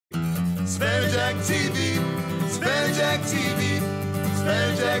Savannah Jack TV, Savannah Jack TV,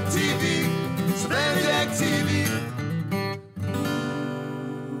 Savannah Jack TV, Savannah Jack TV.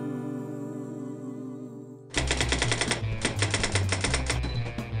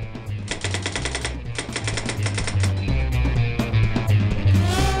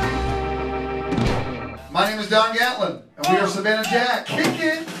 My name is Don Gatlin, and we are Savannah Jack. Kick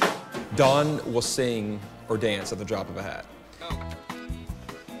it! Don will sing or dance at the drop of a hat.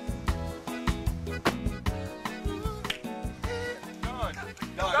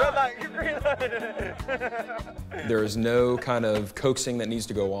 There is no kind of coaxing that needs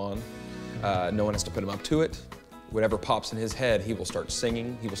to go on. No one has to put him up to it. Whatever pops in his head, he will start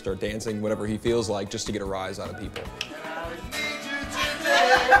singing, he will start dancing, whatever he feels like, just to get a rise out of people.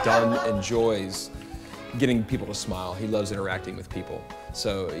 Don enjoys getting people to smile. He loves interacting with people.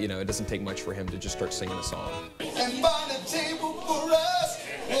 So, you know, it doesn't take much for him to just start singing a song. And by the table for us,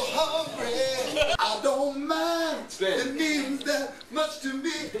 we're hungry. I don't mind. It means that much to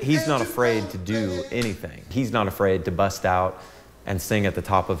me. He's not afraid to do anything. He's not afraid to bust out and sing at the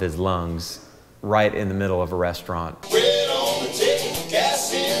top of his lungs right in the middle of a restaurant. Bread on the table,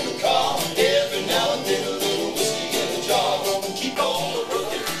 gas in the car. Every now and then a little whiskey in the jar. Don't keep on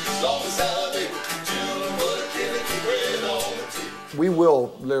working as long as I'm able. Children working, bread on the table. We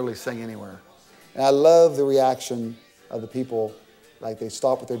will literally sing anywhere. And I love the reaction of the people. Like, they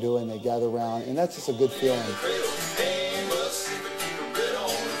stop what they're doing, they gather around, and that's just a good feeling.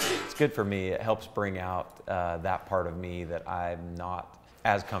 It's good for me. It helps bring out that part of me that I'm not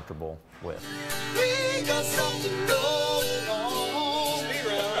as comfortable with. We got something going on.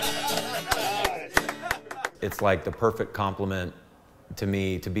 It's like the perfect compliment to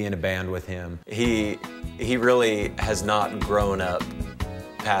me to be in a band with him. He really has not grown up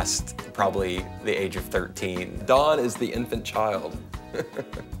past probably the age of 13. Don is the infant child.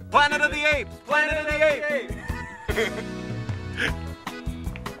 Planet of the Apes! Planet of the Apes!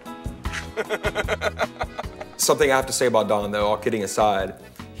 Something I have to say about Don, though, all kidding aside,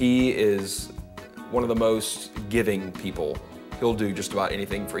 he is one of the most giving people. He'll do just about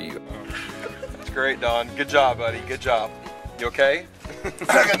anything for you. That's great, Don. Good job, buddy. Good job. You okay?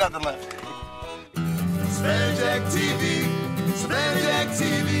 I got nothing left. Savannah Jack TV, Savannah Jack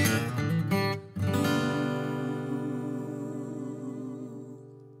TV.